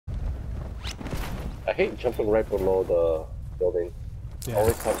I hate jumping right below the building. Yeah.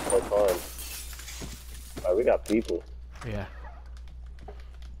 Always have a hard time. Alright, we got people. Yeah.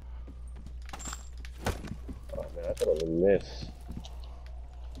 Oh man, I thought I would miss.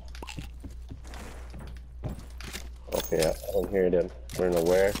 Okay, I don't hear them. I don't know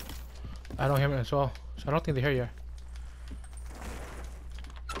where. I don't hear it as well, so I don't think they hear you.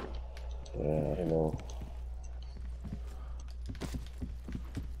 Yeah, I know.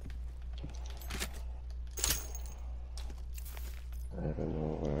 I don't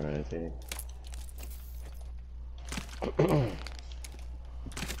know where I think.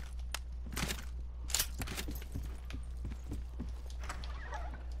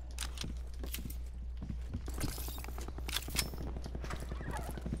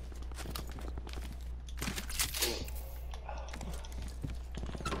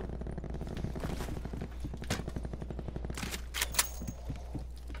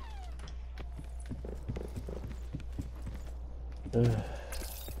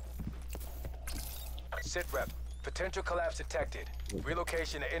 Sit rep. Potential collapse detected.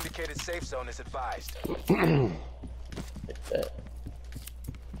 Relocation to indicated safe zone is advised. Like that.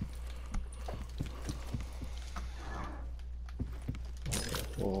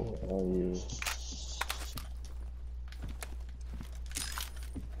 Oh, are you?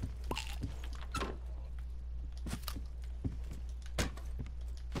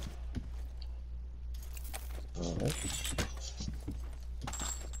 Alright.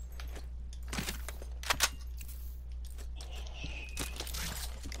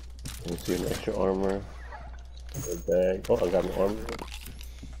 Let's see an extra armor. A bag. Oh, I got an armor.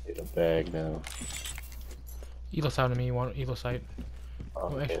 Need a bag now. Elo side to me, one elo side.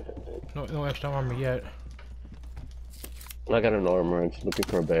 Oh, okay. No extra armor yet. I got an armor. I'm just looking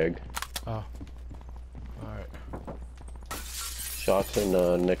for a bag. Oh. Alright. Shots in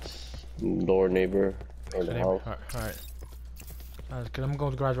the next door neighbor or the house. Alright. Alright, I'm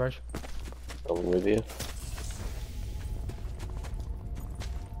going to the garage, right? I'm with you.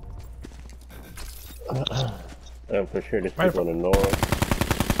 I'm for sure there's people in the north.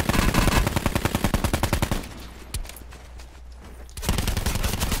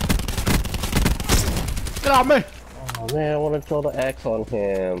 Get off me! Oh man, I want to throw the axe on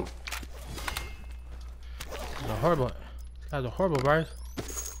him. That's a horrible virus.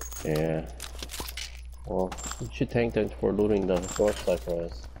 Yeah. Well, you should thank them for looting the door side for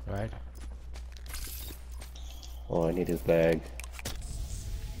us. Right. Oh, I need his bag.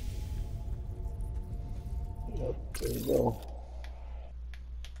 Yep, there you go.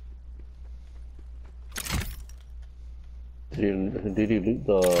 Did you loot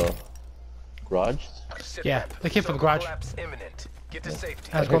the garage? Yeah, they came from the garage. Collapse imminent. Get to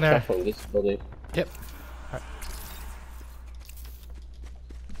safety. I was going there. From this building. Yep. Right.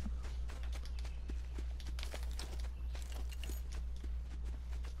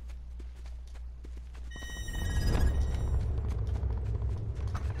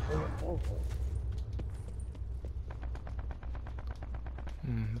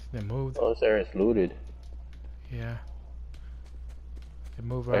 They moved. Oh, this area is looted. Yeah. They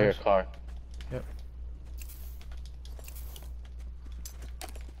moved Right here, right. car. Yep.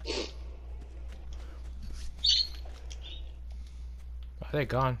 Oh, they're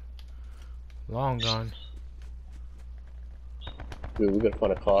gone. Long gone. Dude, we gotta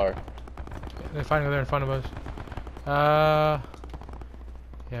find a car. They're fighting there in front of us.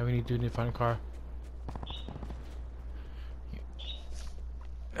 Yeah, we need to find a car.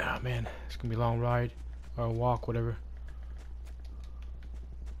 Oh man, it's gonna be a long ride or a walk, whatever.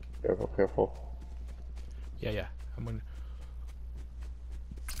 Careful, careful. Yeah. I'm gonna.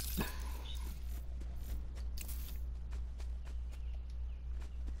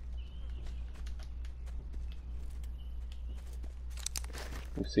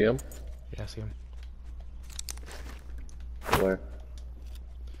 You see him? Yeah, I see him. Where?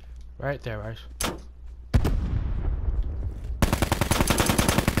 Right there, right?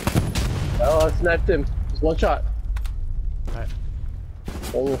 Oh, I sniped him. Just one shot. Right.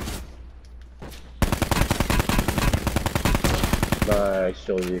 Oh. Nice,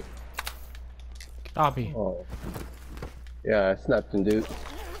 Joji. Copy. Oh. Yeah, I snapped him, dude.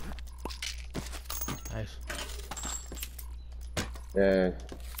 Nice. Yeah,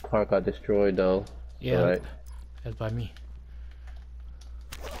 car got destroyed though. Yeah. Right. That's by me.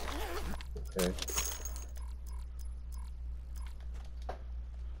 Okay.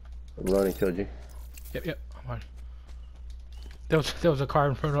 I'm running, Joji. Yep. I'm on. There was a car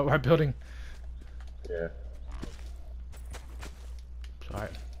in front of our building. Yeah. It's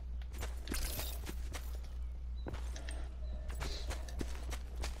alright.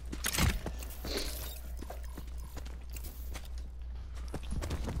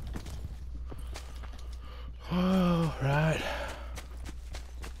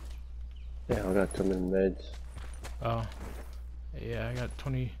 I got too many meds. Oh. Yeah, I got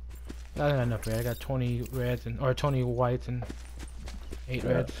 20. I don't got enough red. I got 20 reds and or 20 whites and 8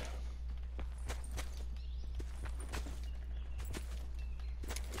 reds.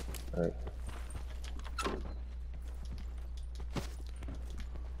 Alright.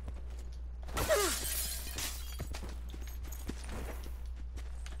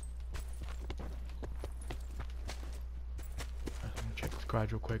 Check the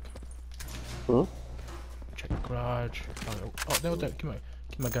garage real quick. Hmm? Check the garage. Oh, no, give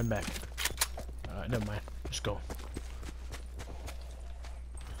my gun back. Never mind. Let's go.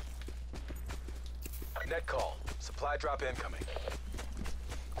 Net call. Supply drop incoming.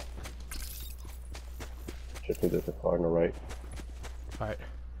 Checking there's a car on the right. Alright.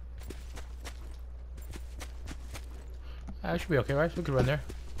 I should be okay, right? We could run there.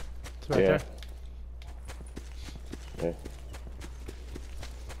 It's right there. Yeah.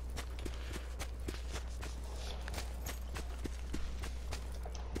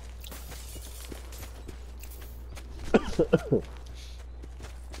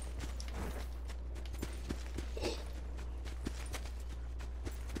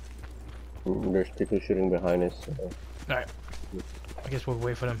 There's people shooting behind us. Alright. I guess we'll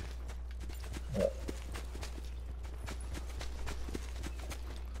wait for them.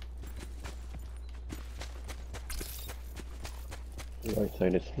 Right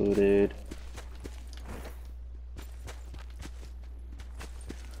side is looted.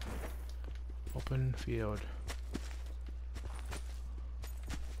 Open field.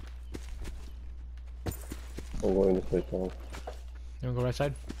 I'm going this way, Tom. You wanna go right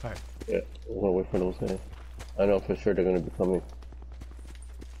side? Alright. Yeah, I'm gonna wait for those guys. I know for sure they're gonna be coming.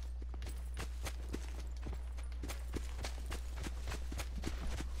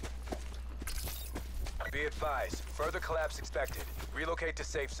 Be advised, further collapse expected. Relocate to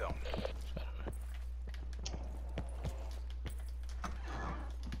safe zone.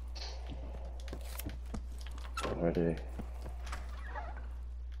 Ready.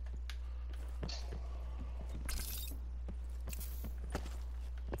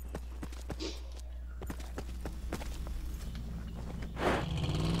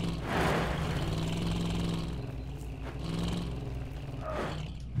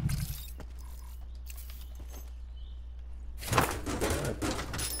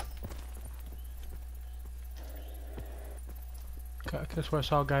 I guess where I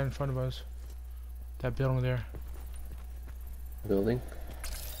saw a guy in front of us. That building there. Building?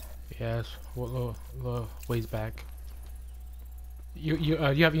 Yes, a little ways back. You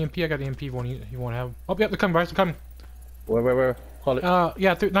have EMP? I got EMP. You want to have? Oh, yeah, they're coming, Bryce. They're coming. Where? Call it.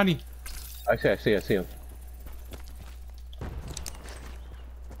 Yeah, 90. I see him.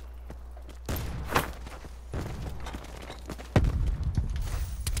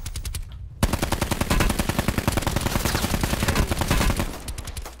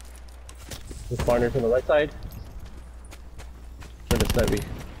 His partner's on the right side. Trying to snipe me.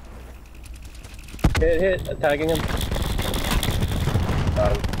 Hit, tagging him.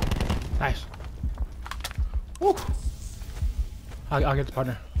 Got him. Nice. Woo! I'll get the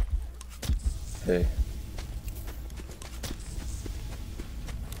partner. Okay.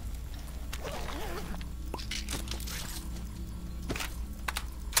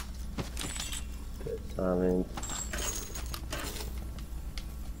 Good timing.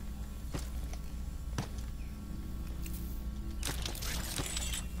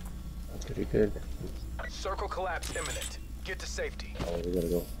 Pretty good. Circle collapse imminent. Get to safety. Oh, we gotta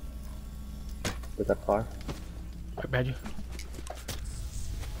go. With that car? Right, Badger.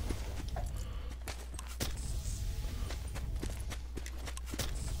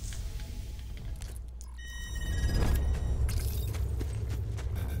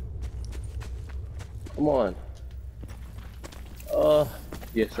 Come on.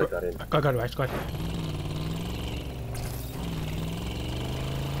 Yes, I got in. Go ahead, Bryce. Go ahead.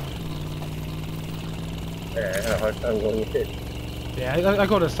 Yeah, I had a hard time going with it. Yeah, I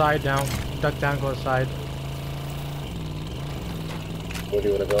go to the side down. Duck down, go to the side. Where do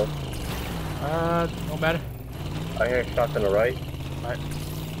you wanna go? No matter. I hear shots on the right. Alright.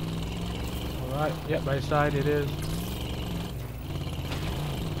 Alright, yep, right side it is.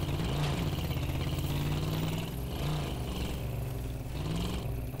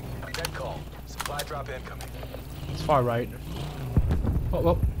 Net call. Supply drop incoming. It's far right.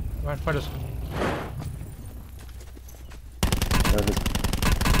 Oh, right in front of us.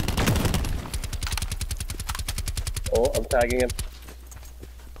 Oh, I'm tagging him.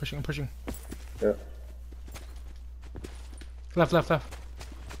 Pushing, pushing. Yeah. Left.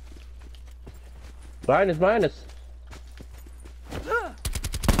 Behind us.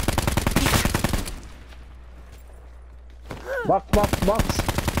 Box.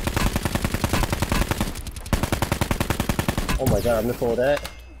 Oh my god, I missed all that.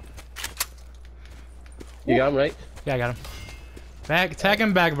 You got him, right? Yeah, I got him. Tag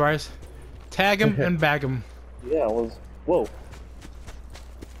him back, Bryce. Tag him and bag him. Yeah, I was. Whoa.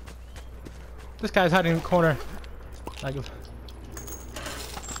 This guy's hiding in the corner. Like, I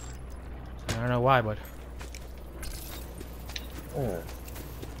don't know why, but. Oh.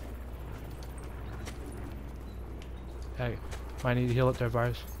 Hey, might need to heal up there,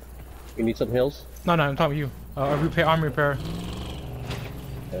 Bryce. You need some heals? No, I'm talking to you. Arm repair.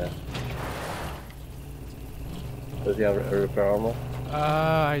 Yeah. Does he have a repair armor?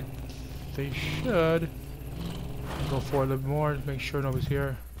 They should. Go for a little more to make sure nobody's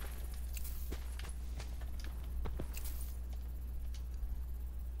here.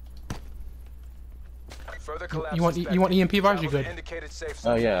 Further collapse You want EMP bars? You good?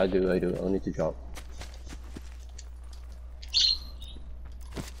 Oh yeah, I do. I'll need to drop.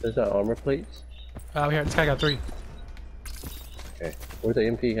 There's that armor plates? Oh, here, this guy got 3. Okay. Where's the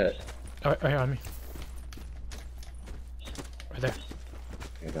MP at? Oh, right here on me. Right there.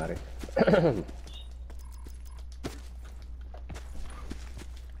 Okay, got it.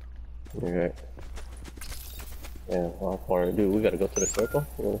 Okay. Yeah, how far? Dude, we gotta go to the circle?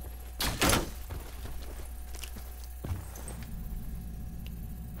 Or...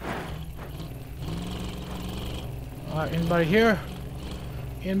 Alright, anybody here?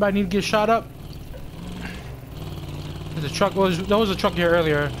 Anybody need to get shot up? There's a truck. There was a truck here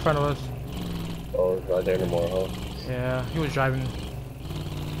earlier in front of us. Oh, it's not there anymore, huh? Yeah, he was driving.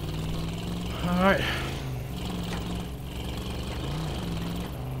 Alright.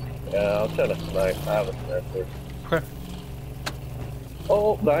 Yeah, I'll try to snipe. I have a sniper. Okay.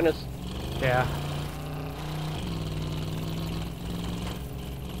 Oh, behind us. Yeah.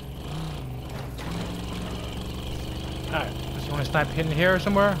 Alright, so you want to snipe hidden here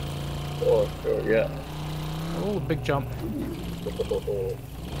somewhere? Oh, sure, yeah. Oh, big jump.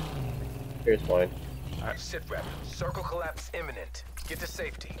 Here's mine. Alright, sit rep. Circle collapse imminent. Get to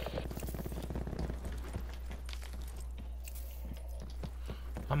safety.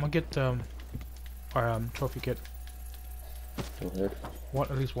 I'm gonna get our trophy kit. Go ahead.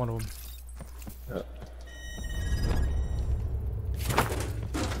 At least one of them. Yeah.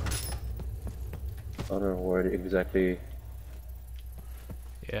 I don't know where exactly.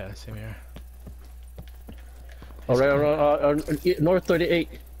 Yeah, same here. Alright, north 38.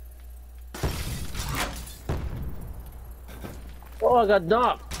 Oh, I got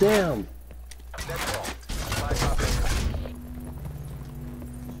knocked. Damn.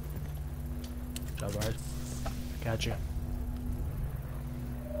 Job, right? Got you.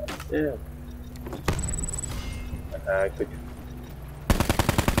 Yeah. Quick.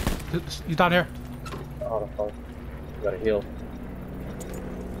 You down here? Oh, the fuck. Gotta heal.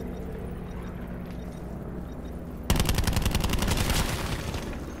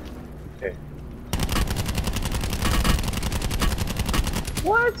 Okay.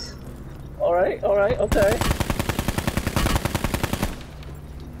 What? Alright, okay.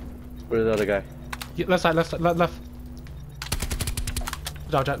 Where's the other guy? Yeah, left side, left. Watch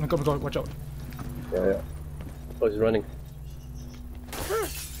out, Jack. Go, watch out. Yeah. Oh, he's running.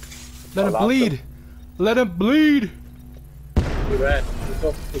 Let him bleed. Let him bleed. He ran. Let's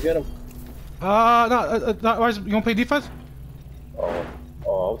go. We'll get him. No, you wanna play defense? Oh, I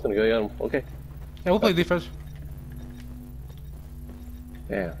was gonna go get him. Okay. Yeah, we'll play defense.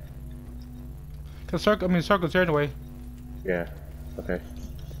 Yeah. Cause circle's here anyway. Yeah. Okay.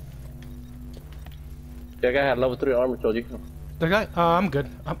 That guy had level 3 armor, told you. The guy? I'm good.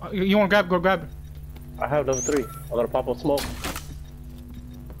 You wanna grab? Go grab. I have level 3. I gotta pop up smoke.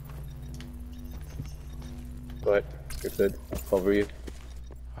 Go ahead. You're good. I'll cover you.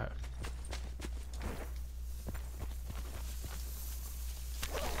 Alright.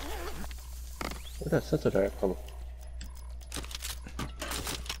 Where'd that sensor drive from?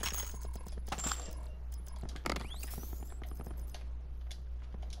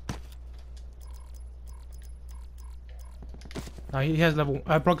 No, he has level.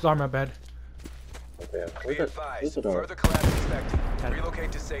 I broke his armor bad. Okay. Be Where's advised. that door? Further collapse expected. Relocate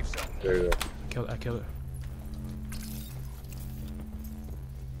to safe zone. There you go. I killed it.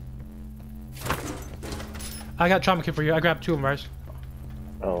 I got trauma kit for you. I grabbed 2 of them, right?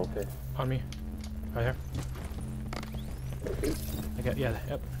 Oh, okay. On me. Right here.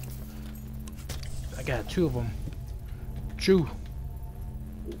 Yep. I got 2 of them. 2.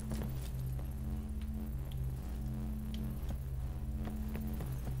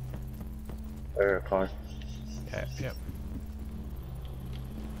 Car. Yeah, yep.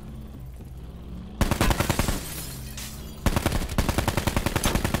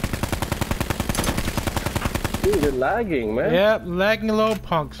 Dude, they're lagging, man. Yep, lagging little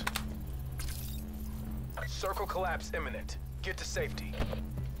punks. Circle collapse imminent. Get to safety.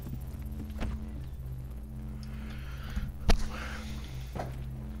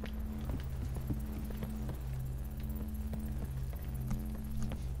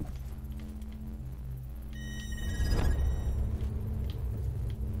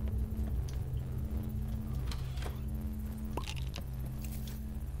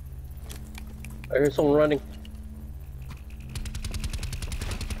 I hear someone running.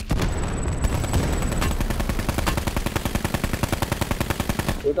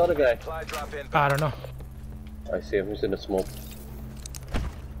 Where's the other guy? Supply drop in. I don't know. I see him. He's in the smoke.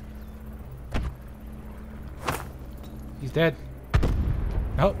 He's dead.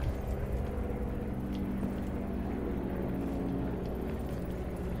 Nope.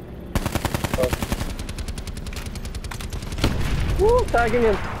 Woo! Tagging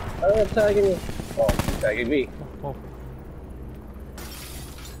him. I'm tagging him. Oh, he's tagging me. Oh.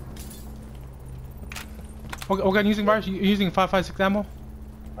 Okay, using virus. You using 5.56 ammo?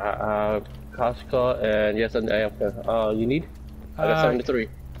 Kashka and yes, and I am. You need? I got 73.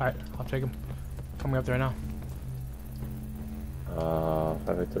 Alright, I'll take him. Coming up there now.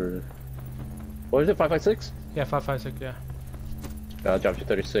 553. What is it? 556? Yeah, 5.56. Yeah. I'll drop you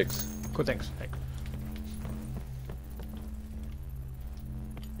 36. Cool. Thanks. Thanks.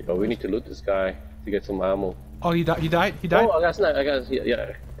 Yo, we need to loot this guy to get some ammo. Oh, he died. He died. He died. Oh, I got sniped.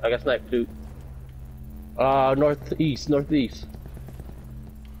 Yeah, I got sniped, dude. Northeast.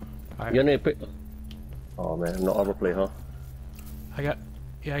 Alright. You need to pick. Oh man, no armor plate, huh? I got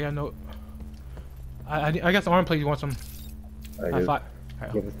no. I got some arm plate. You want some? I Alright,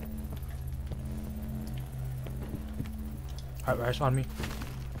 Give it. Alright, on me.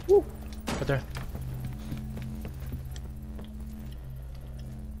 Woo. Right there.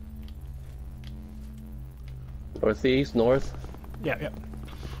 Northeast, north. Yeah, yeah.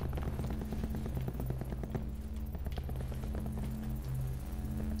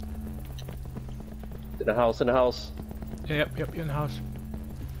 In the house, in the house. Yep, in the house.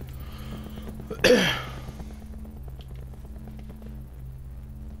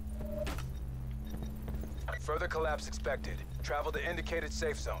 Further collapse expected. Travel to indicated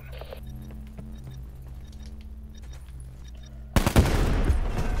safe zone.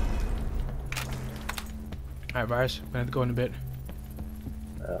 Alright, virus. I'm gonna have to go in a bit.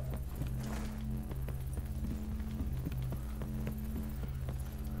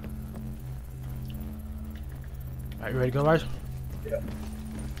 Alright, you ready to go, virus? Yeah.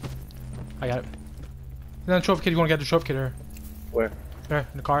 I got it. Then the trophy kit. You wanna get the trophy kit here? Where? There,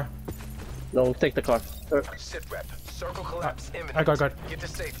 in the car. No, take the car. Sit rep. Circle collapse imminent. I got it. Get to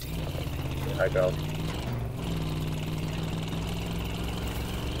safety. I go.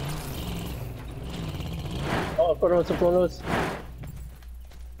 Oh, front of us.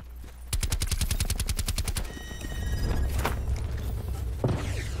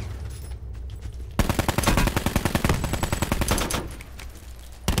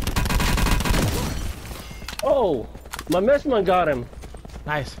 Oh, my messman got him.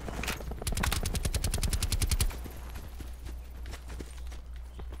 Nice.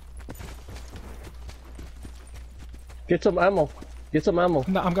 Get some ammo.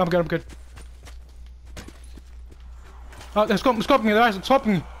 No, I'm good. Oh, they're scoping me, guys. Scoping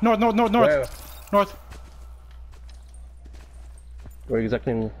me. North. Where? North. Where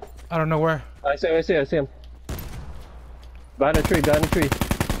exactly? I don't know where. I see him. Behind the tree.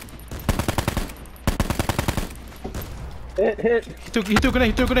 Hit. He took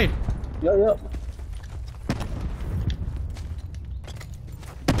a grenade. Yo.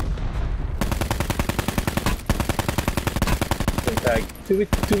 Tag.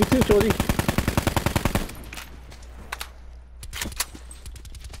 2v2, Shorty.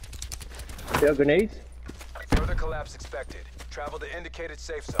 You have grenades? Further collapse expected. Travel to indicated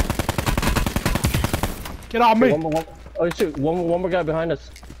safe zone. Get off me. One more. Oh shoot, one more guy behind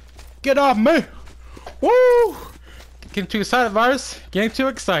us. Get off me. Woo! Getting too excited, virus. Getting too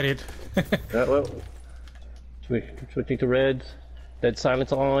excited. Well, switching to reds. Dead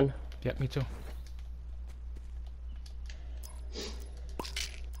silence on. Yeah, me too.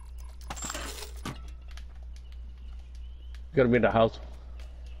 Gotta be in the house.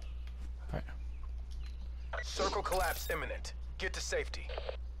 Alright. Circle collapse imminent. Get to safety.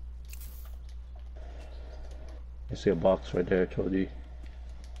 I see a box right there, Chodi.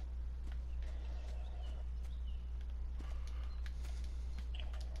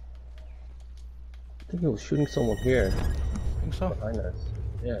 I think he was shooting someone here. I think so. Behind us.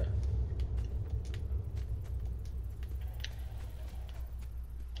 Yeah.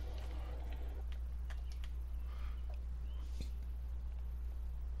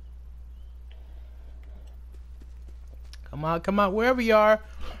 come on, wherever you are.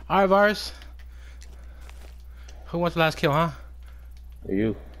 Alright, Varus. Who wants the last kill, huh?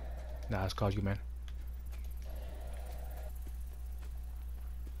 You. Nah, it's called you, man.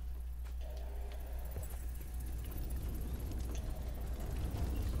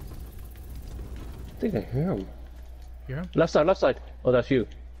 I think I hear him. Hear him? Left side, left side. Oh, that's you.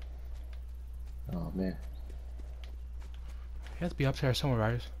 Oh man. He has to be upstairs somewhere,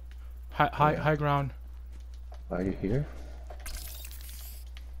 Varus. High ground. Are you here?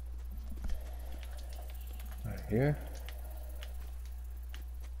 Right here?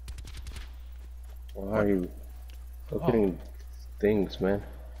 Why are you looking things, man?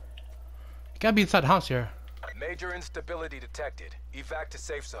 You gotta be inside the house here. Major instability detected. Evac to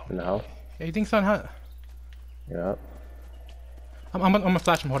safe zone. In the house? Yeah, you think it's on house? Yeah. I'm gonna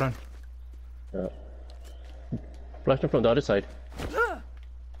flash him, hold on. Yeah. Flash him from the other side.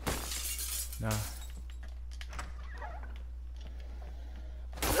 Nah.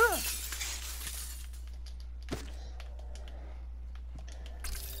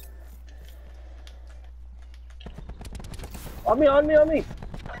 On me, on me, on me!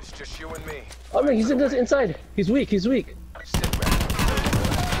 It's just you and me. On me, he's in this inside. He's weak, he's weak. Sit rep.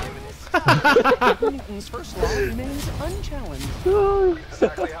 Newton's first law remains unchallenged.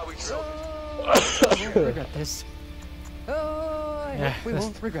 Exactly how we drilled it. We won't regret this. Oh, I Yeah, hope we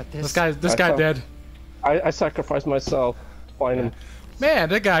won't regret this. This guy saw- dead. I sacrificed myself. Find him. Man,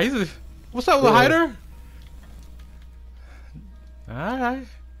 that guy, what's up, little hider? Alright.